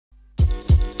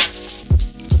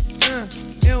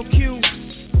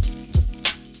LQ.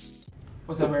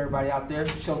 What's up, everybody out there?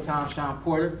 Showtime, Shawn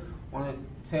Porter. Want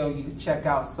to tell you to check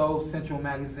out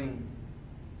Soulcentralmagazine.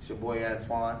 It's your boy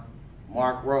Antwon,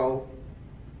 Mark Rowe,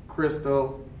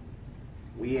 Crystal.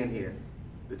 We in here,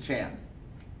 the champ.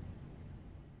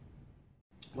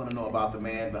 Want to know about the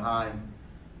man behind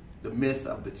the myth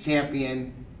of the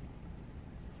champion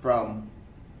from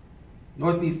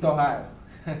Northeast Ohio.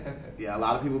 Yeah, a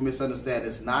lot of people misunderstand.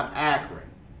 It's not Akron.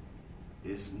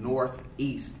 It's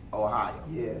Northeast Ohio.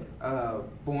 Yeah,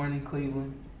 born in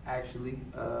Cleveland, actually.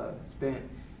 Spent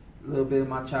a little bit of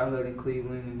my childhood in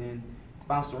Cleveland and then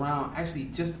bounced around, actually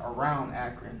just around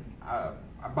Akron. I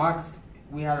boxed.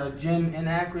 We had a gym in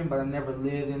Akron, but I never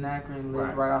lived in Akron.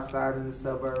 Lived right outside in the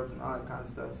suburbs and all that kind of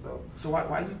stuff. So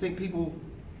why do you think people?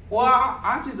 Well,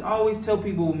 I just always tell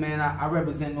people, man, I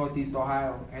represent Northeast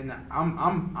Ohio, and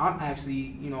I'm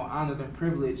actually, you know, honored and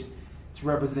privileged to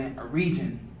represent a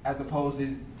region as opposed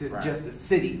to just a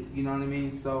city. You know what I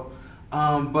mean? So,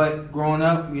 but growing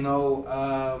up, you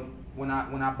know, when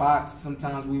I boxed,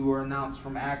 sometimes we were announced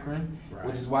from Akron,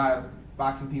 which is why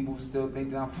boxing people still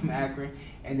think that I'm from Akron.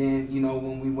 And then, you know,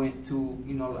 when we went to,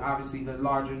 you know, obviously the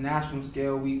larger national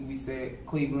scale, we said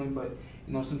Cleveland, but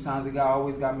you know, sometimes it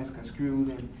always got misconstrued.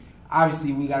 And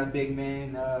obviously we got a big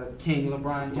man, King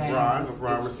LeBron James,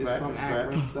 is from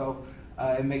Akron, so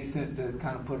it makes sense to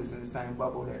kind of put us in the same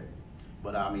bubble there.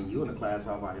 But I mean, you in the class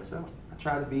all by yourself. I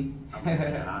try to be. I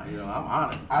mean, you know, I'm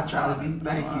honored. I try to be.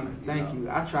 Thank you.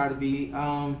 I try to be.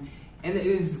 And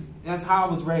that's how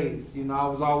I was raised. You know, I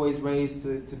was always raised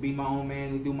to be my own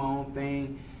man, to do my own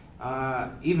thing.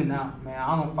 Even now, man,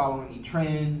 I don't follow any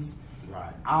trends.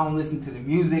 Right. I don't listen to the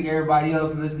music everybody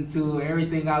else listen to.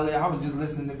 Everything I was just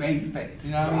listening to Babyface. You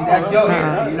know what I mean? That's your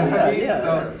era. You know what I mean?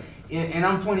 So, and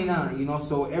I'm 29. You know,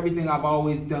 so everything I've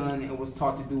always done and was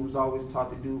taught to do was always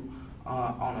taught to do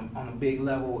on a big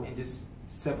level and just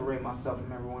separate myself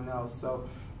from everyone else. So.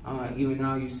 Even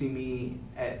now you see me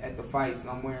at the fights,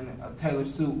 I'm wearing a tailored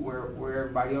suit where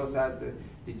everybody else has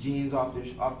the jeans off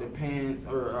their pants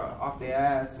or off their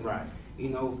ass. And, you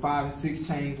know, 5 and 6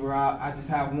 chains where I just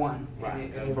have one.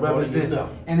 And it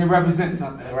represents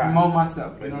something. I promote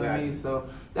myself. You know what I mean? So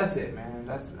that's it, man.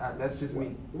 That's just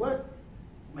me. What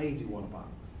made you want to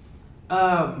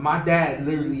box? My dad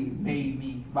literally made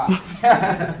me box.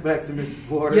 Respect to Mr.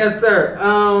 Porter. Yes, sir.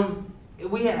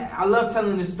 I love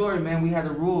telling this story, man. We had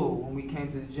a rule when we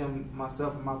came to the gym,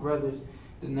 myself and my brothers.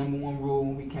 The #1 rule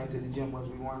when we came to the gym was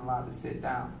we weren't allowed to sit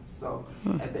down. So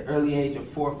at the early age of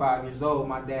 4 or 5 years old,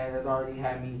 my dad had already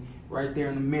had me right there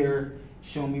in the mirror,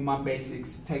 showing me my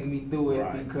basics, taking me through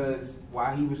it, because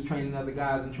while he was training other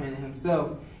guys and training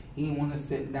himself, he didn't want to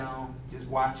sit down just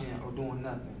watching or doing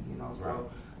nothing, you know.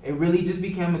 So it really just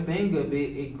became a thing of it.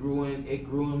 It grew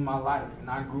in my life, and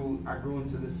I grew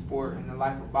into the sport and the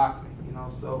life of boxing, you know.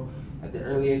 So at the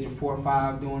early age of 4 or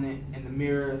 5, doing it in the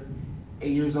mirror. 8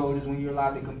 years old is when you're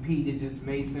allowed to compete. It just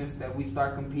made sense that we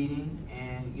start competing,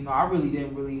 and you know, I really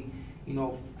didn't you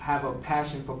know, have a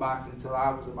passion for boxing until I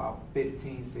was about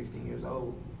 15, 16 years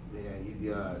old. Yeah,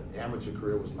 your amateur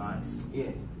career was nice.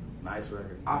 Yeah. Nice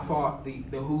record. I fought the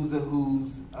who's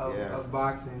of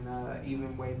boxing,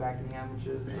 even way back in the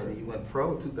amateurs. Man, you went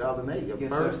pro 2008. Your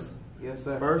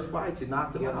first fight, you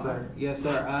knocked him out. Yes,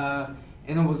 sir.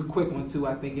 And it was a quick one too.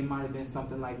 I think it might have been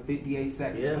something like 58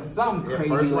 seconds. Yeah. Something crazy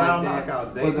first like round that.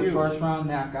 Knockout. It was a first round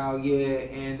knockout, yeah.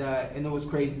 And it was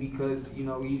crazy because, you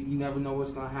know, you never know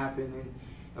what's gonna happen. And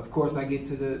of course I get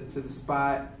to the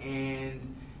spot,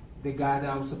 and the guy that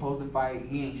I was supposed to fight,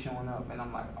 he ain't showing up, and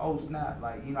I'm like, oh snap!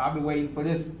 Like, you know, I've been waiting for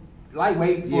this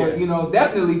lightweight for you know,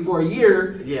 definitely for a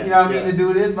year. You know what I mean, to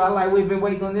do this, but we've been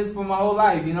waiting on this for my whole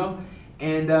life, you know.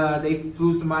 And they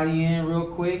flew somebody in real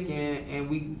quick, and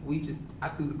we just, I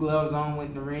threw the gloves on, went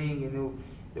in the ring, and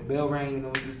the bell rang, and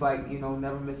it was just like, you know,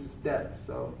 never miss a step.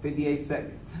 So 58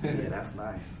 seconds. Yeah, that's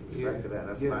nice. Respect to that.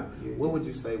 That's nice. Yeah. What would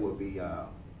you say would be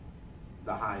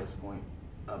the highest point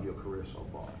of your career so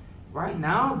far? Right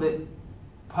now,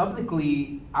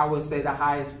 publicly, I would say the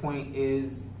highest point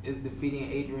is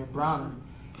defeating Adrian Browner.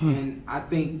 And I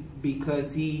think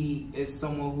because he is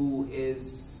someone who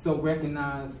is so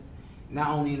recognized, not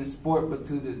only in the sport but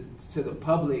to the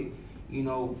public, you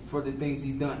know, for the things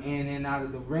he's done in and out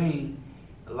of the ring.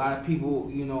 A lot of people,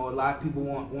 you know,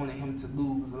 wanted him to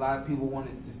lose. A lot of people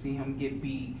wanted to see him get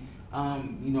beat.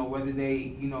 You know, whether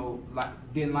they, you know,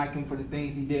 didn't like him for the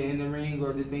things he did in the ring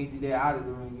or the things he did out of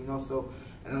the ring, you know. So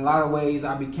in a lot of ways,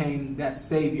 I became that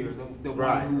savior, the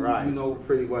one who, you know,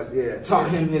 pretty much, taught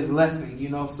him his lesson, you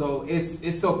know. So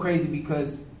it's so crazy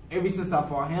because ever since I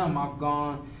fought him, I've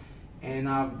gone and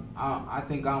I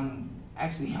think I'm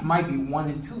actually I might be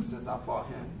 1-2 since I fought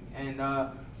him,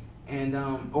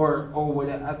 or what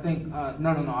I think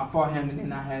no I fought him and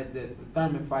then I had the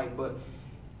Thurman fight, but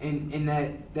in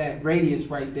that radius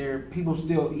right there, people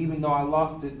still, even though I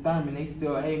lost to Thurman, they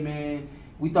still, hey man,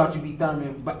 we thought you beat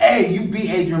Thurman, but hey, you beat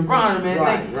Adrian Bronner,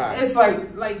 man. Right. It's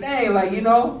like dang, like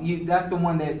that's the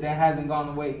one that hasn't gone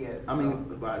away yet. I mean,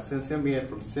 but since him being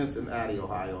from Cincinnati,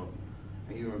 Ohio,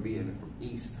 and you being from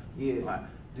East, like,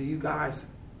 do you guys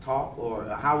talk, or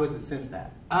how is it since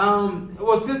that?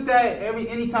 Well, since that,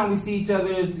 anytime we see each other,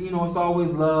 it's always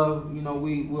love.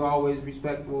 We're always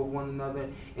respectful of one another,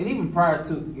 and even prior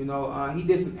to, he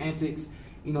did some antics,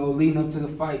 leading up to the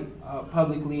fight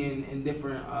publicly in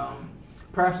different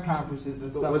press conferences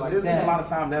and stuff like that. A lot of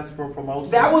time that's for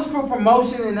promotion. That was for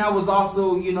promotion, and that was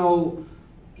also,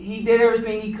 he did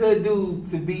everything he could do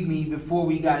to beat me before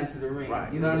we got into the ring.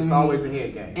 Right. You know what I mean? It's always a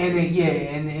head game. And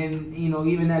then, and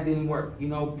even that didn't work.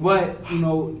 But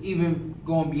even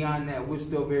going beyond that, we're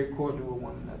still very cordial with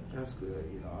one another. That's good.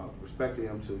 Respect to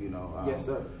him too. Yes,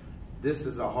 sir. This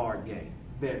is a hard game.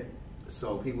 Very.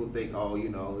 So people think,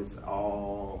 it's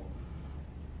all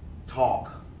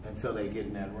talk until they get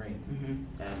in that ring.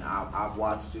 Mm-hmm. And I've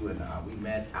watched you, and we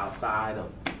met outside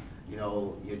of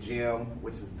your gym,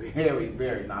 which is very,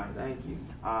 very nice. Thank you.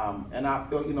 And I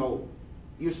feel,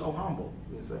 you're so humble.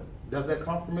 Yes, sir. Does that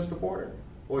come from Mr. Porter,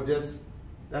 or that's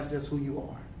just who you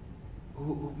are?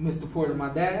 Mr. Porter, my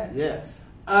dad? Yes.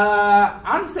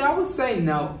 Honestly, I would say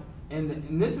no.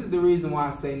 And this is the reason why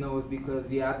I say no, is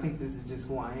because, I think this is just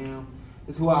who I am.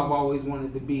 It's who I've always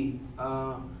wanted to be.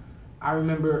 I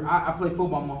remember, I played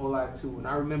football my whole life too, and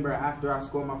I remember after I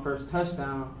scored my first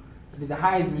touchdown, I did the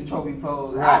Heisman Trophy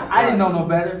pose. I didn't know no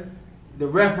better. The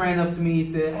ref ran up to me and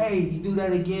said, "Hey, you do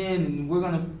that again, and we're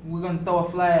gonna throw a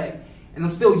flag." And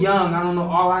I'm still young. I don't know.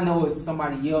 All I know is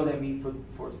somebody yelled at me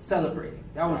for celebrating.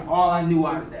 That was all I knew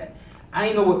out of that. I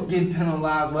didn't know what getting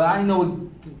penalized was. I didn't know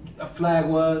what a flag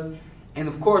was. And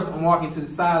of course, I'm walking to the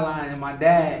sideline, and my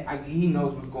dad, he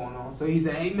knows what's going on. So he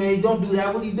said, "Hey man, don't do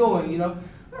that. What are you doing?"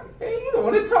 Hey, you don't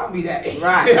want to taught me that.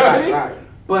 Right, right.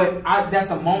 But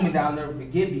that's a moment that I'll never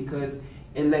forget, because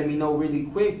it let me know really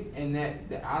quick, and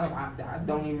that I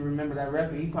don't even remember that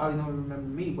referee. He probably don't even remember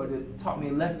me, but it taught me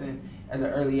a lesson at an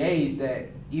early age that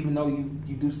even though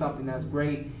you do something that's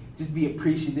great, just be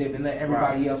appreciative and let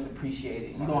everybody else appreciate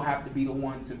it. You don't have to be the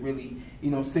one to really,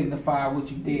 signify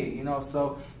what you did,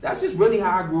 So that's just really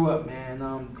how I grew up, man.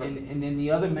 And then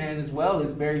the other man as well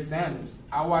is Barry Sanders.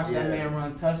 I watched that man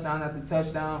run touchdown after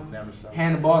touchdown,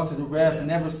 hand the ball to the ref,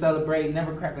 never celebrate,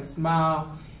 never crack a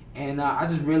smile. And I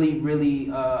just really,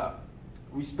 really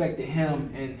respected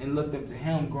him and looked up to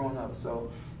him growing up.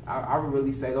 So I would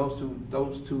really say those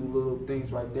two little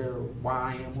things right there are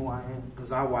why I am who I am.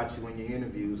 Because I watch you in your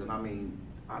interviews, and I'll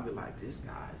be like, this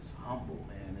guy's humble,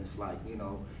 man. It's like,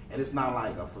 and it's not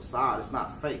like a facade. It's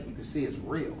not fake. You can see it's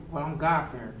real. Well, I'm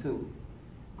God-fearing too.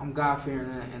 I'm God-fearing,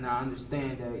 and I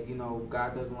understand that,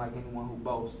 God doesn't like anyone who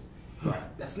boasts. Right.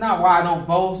 That's not why I don't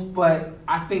boast, but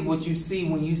I think what you see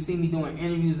when you see me doing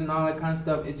interviews and all that kind of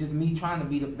stuff, it's just me trying to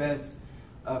be the best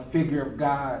figure of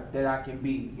God that I can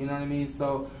be. You know what I mean?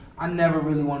 So I never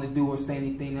really want to do or say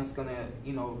anything that's going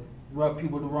to, rub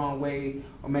people the wrong way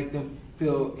or make them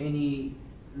feel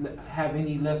have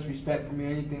any less respect for me or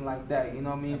anything like that. You know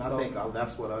what I mean? And I think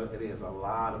that's what it is. A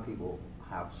lot of people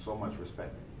have so much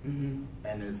respect for you. Mm-hmm.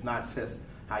 And it's not just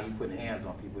how you put hands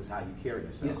on people, it's how you carry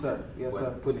yourself. Yes, sir. Yes,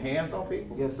 sir. Putting hands on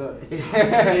people? Yes, sir.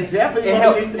 It definitely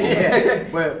helps. Yeah.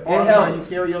 But it how you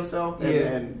carry yourself,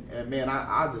 and man,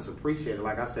 I just appreciate it.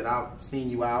 Like I said, I've seen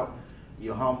you out.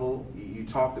 You're humble. You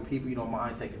talk to people. You don't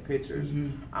mind taking pictures.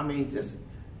 Mm-hmm.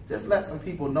 Just let some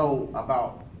people know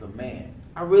about the man.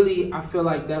 I feel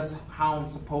like that's how I'm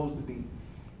supposed to be.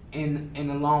 And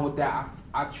along with that,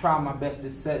 I try my best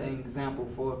to set an example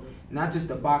for not just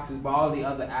the boxers, but all the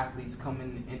other athletes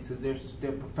coming into their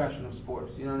professional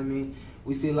sports. You know what I mean?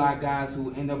 We see a lot of guys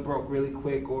who end up broke really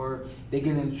quick, or they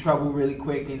get into trouble really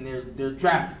quick, and their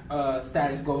draft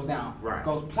status goes down,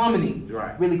 goes plummeting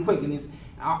really quick. And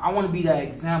I want to be that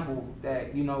example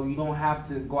that, you don't have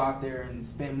to go out there and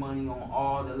spend money on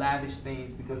all the lavish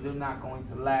things, because they're not going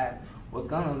to last. What's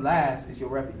going to last is your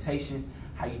reputation,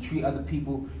 how you treat other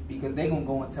people, because they're going to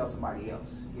go and tell somebody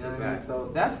else. You know what I mean?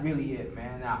 So that's really it,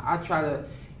 man. I try to,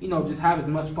 just have as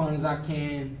much fun as I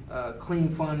can. Clean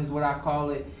fun is what I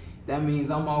call it. That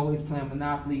means I'm always playing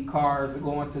Monopoly, cards, or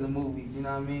going to the movies, you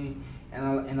know what I mean?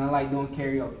 and I like doing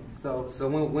karaoke. So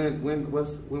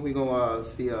when we gonna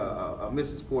see a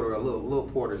Mrs. Porter, a little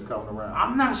Porter's coming around?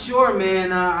 I'm not sure,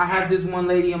 man. I have this one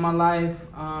lady in my life.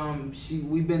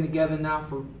 We've been together now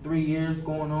for 3 years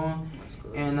going on,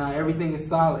 and everything is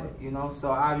solid, you know.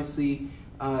 So obviously,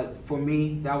 for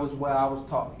me, that was what I was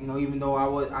taught. You know, even though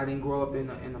I didn't grow up in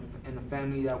a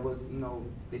family that was, you know,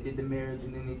 they did the marriage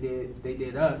and then they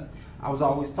did us. I was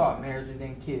always taught marriage and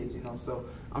then kids, you know. So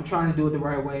I'm trying to do it the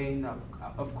right way. And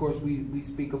of course, we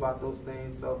speak about those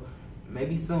things. So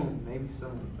maybe soon, maybe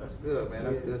soon. That's good, man.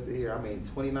 That's good to hear. I mean,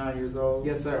 29 years old.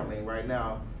 Yes, sir. I mean, right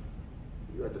now,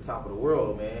 you're at the top of the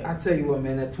world, man. I tell you what,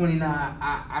 man. At 29,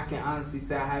 I can honestly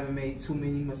say I haven't made too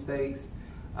many mistakes.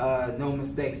 No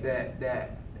mistakes that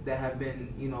have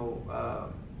been, you know,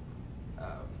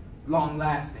 long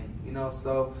lasting. You know,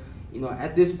 so you know,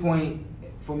 at this point,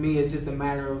 for me, it's just a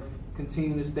matter of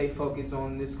continuing to stay focused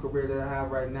on this career that I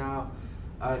have right now,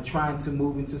 trying to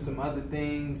move into some other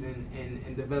things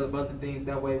and develop other things.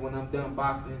 That way, when I'm done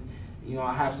boxing, you know,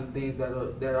 I have some things that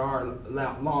are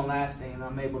long lasting, and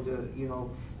I'm able to, you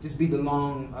know, just be the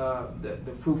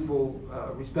the fruitful,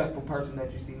 respectful person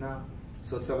that you see now.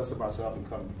 So tell us about your up and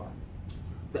coming fight.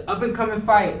 The up and coming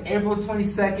fight, April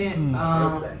 22nd.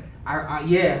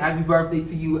 Yeah, happy birthday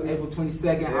to you, April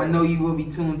 22nd. Yeah. I know you will be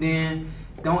tuned in.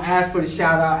 Don't ask for the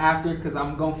shout out after, because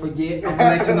I'm going to forget. I'm going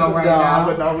to let you know right now.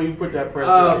 But not when you put that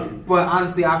pressure on you. But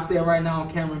honestly, I'll say it right now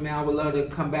on camera, man. I would love to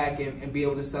come back and be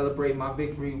able to celebrate my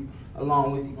victory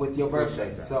along with your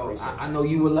birthday. So I know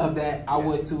you would love that. I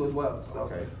would too as well.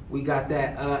 So we got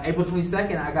that. April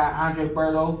 22nd, I got Andre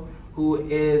Berto, who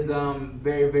is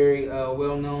very, very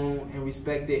well known and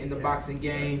respected in the boxing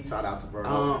game. Shout out to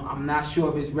Berto. I'm not sure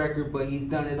of his record, but he's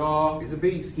done it all. He's a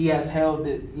beast. He has held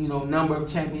the number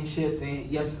of championships, and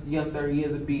yes, sir, he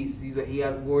is a beast. He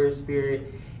has warrior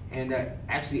spirit, and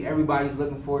actually everybody's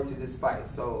looking forward to this fight.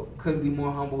 So couldn't be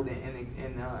more humbled and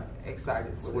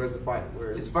excited. So where's the fight?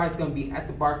 This fight's gonna be at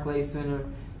the Barclays Center.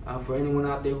 For anyone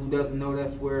out there who doesn't know,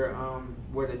 that's where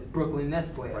the Brooklyn Nets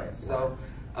play. Right. So.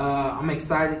 I'm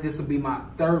excited. This will be my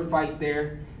 3rd fight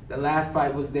there. The last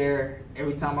fight was there.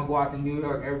 Every time I go out to New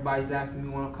York, everybody's asking me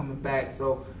when I'm coming back.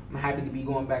 So I'm happy to be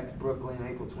going back to Brooklyn on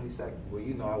April 22nd. Well,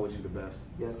 you know I wish you the best.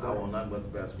 Yes, sir. I want nothing but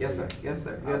the best for you. Yes, sir. Yes,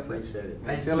 sir. I appreciate it.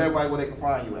 Man, tell everybody where they can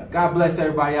find you at. God bless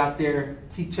everybody out there.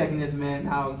 Keep checking this man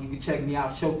out. You can check me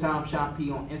out, Showtime Shawn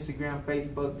P on Instagram,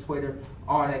 Facebook, Twitter,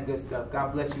 all that good stuff.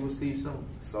 God bless you. We'll see you soon.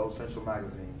 Soul Central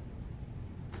Magazine.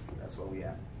 That's where we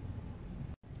at.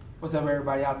 What's up,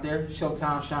 everybody out there?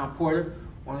 Showtime Shawn Porter.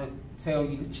 Want to tell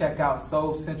you to check out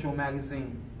Soul Central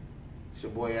Magazine. It's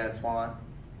your boy Antwon,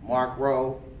 Mark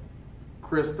Rowe,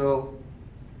 Crystal.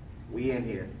 We in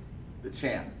here. The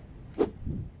champ.